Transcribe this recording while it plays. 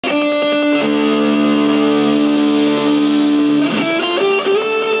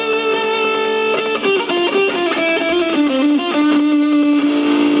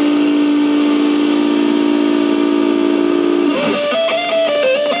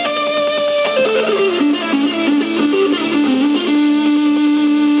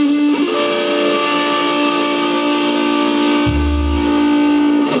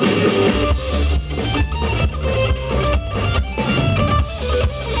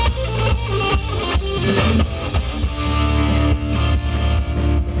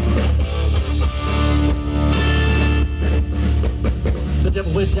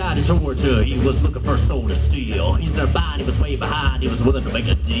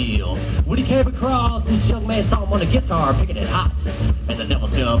deal. When he came across, this young man saw him on a guitar picking it hot. And the devil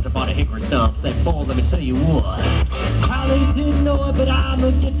jumped up on a hickory stump, said, boy, let me tell you what. Probably didn't know it, but I'm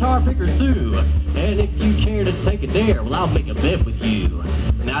a guitar picker too. And if you care to take a dare, well, I'll make a bet with you.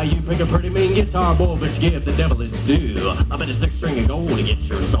 Now you pick a pretty mean guitar, boy, but you give the devil his due. I bet a 6 string of gold to get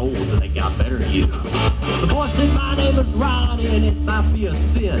your souls and they got better than you. The boy said, my name is Ronnie and it might be a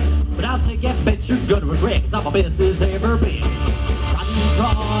sin, but I'll take that bet you're gonna regret, cause I'm my best as ever been. Try to draw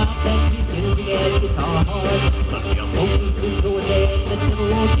out that kick and big ass guitar hard. Plus he goes focus in Georgia and the devil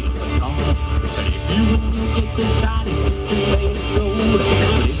won't get some cards. But if you get the shiny 6 string made of gold,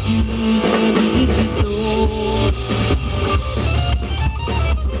 but if you lose it, you get your soul.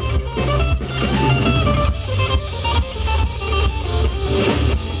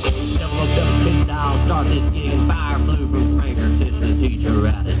 I'll start this gig and fire flew from his fingertips as he drew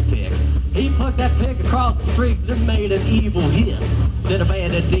out his pick. He plucked that pick across the streets and made an evil hiss. Then a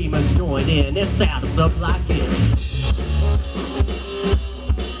band of demons joined in. It sounded something like this.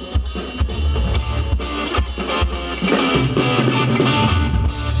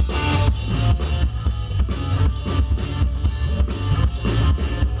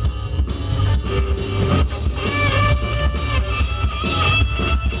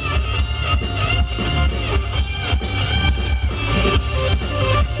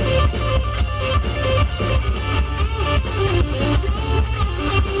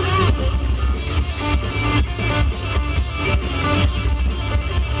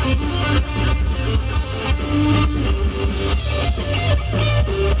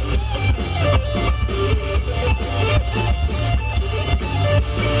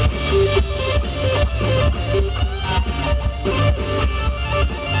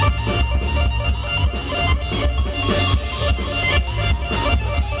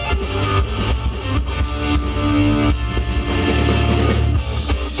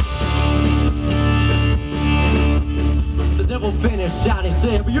 Finished, Johnny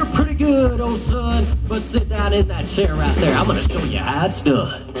said, well, you're pretty good, old son, but sit down in that chair right there. I'm gonna show you how it's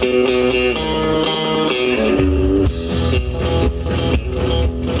done.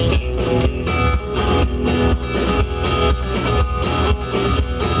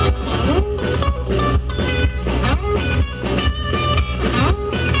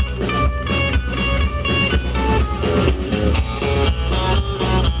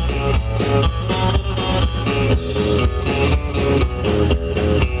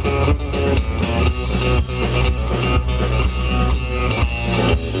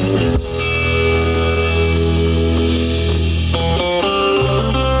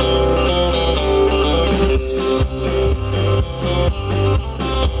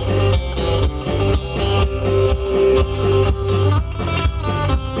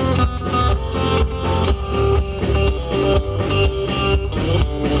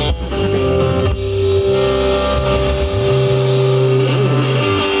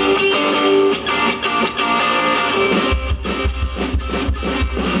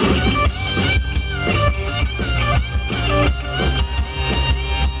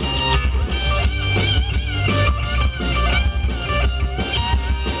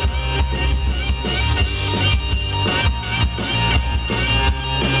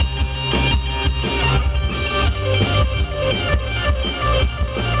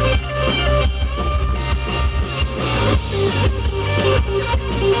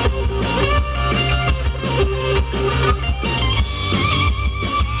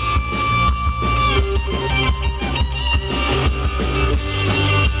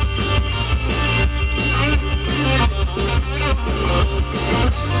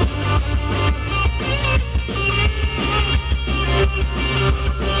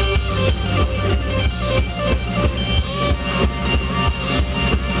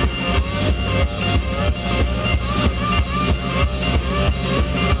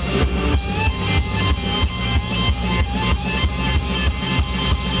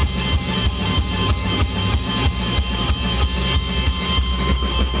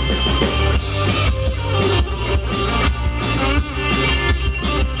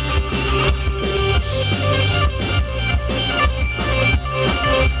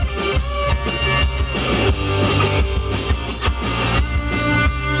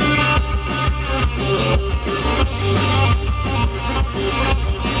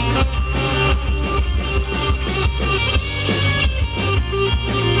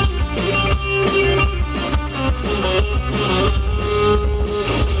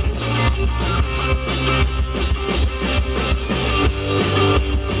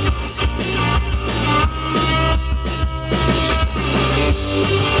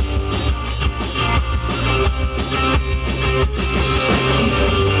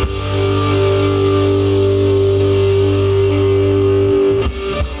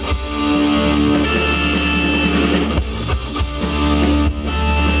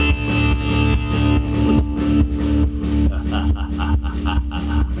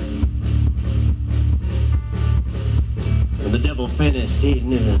 When the devil finished, he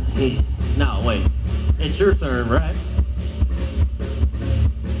knew. No, wait. It's your turn, right?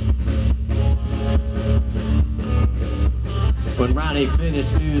 When Ronnie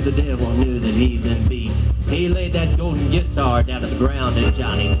finished, the devil knew that he'd been beat. He laid that golden guitar down at the ground at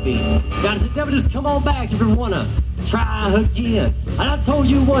Johnny's feet. Johnny said, devil, just come on back if you wanna try again. And I told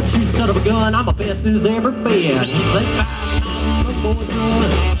you what, you son of a gun, I'm the best there's ever been. He played 5 nights on the boys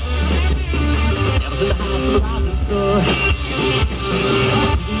run. Devil's in the house of the rising sun.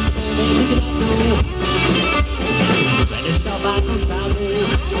 Ready to stop by no child.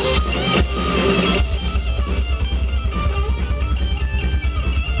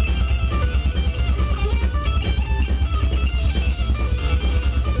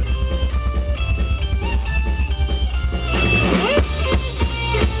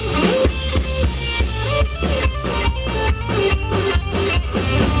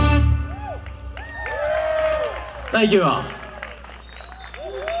 Thank you all.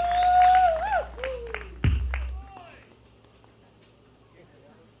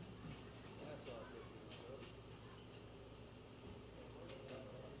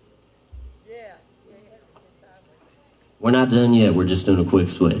 We're not done yet. We're just doing a quick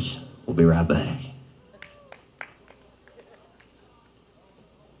switch. We'll be right back.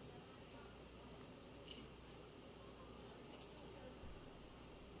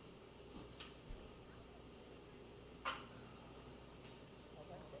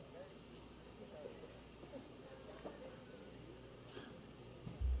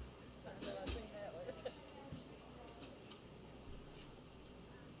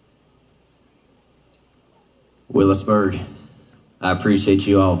 Willisburg, I appreciate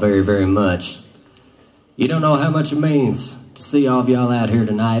you all very, very much. You don't know how much it means to see all of y'all out here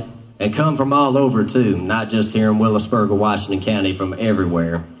tonight, and come from all over too, not just here in Willisburg or Washington County, from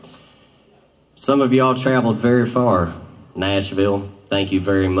everywhere. Some of y'all traveled very far. Nashville, thank you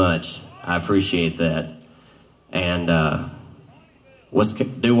very much. I appreciate that. And,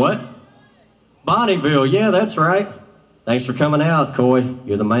 do what? Bonneville, yeah, that's right. Thanks for coming out, Coy.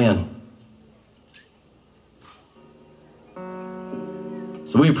 You're the man.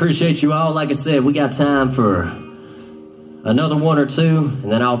 So we appreciate you all. Like I said, we got time for another 1 or 2, and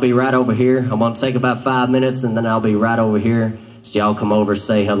then I'll be right over here. I'm gonna take about 5 minutes, and then I'll be right over here. So y'all come over,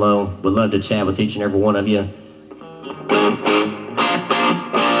 say hello. We'd love to chat with each and every one of you.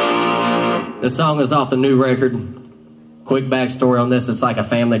 This song is off the new record. Quick backstory on this, it's like a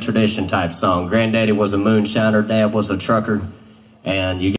family tradition type song. Granddaddy was a moonshiner, Dad was a trucker, and you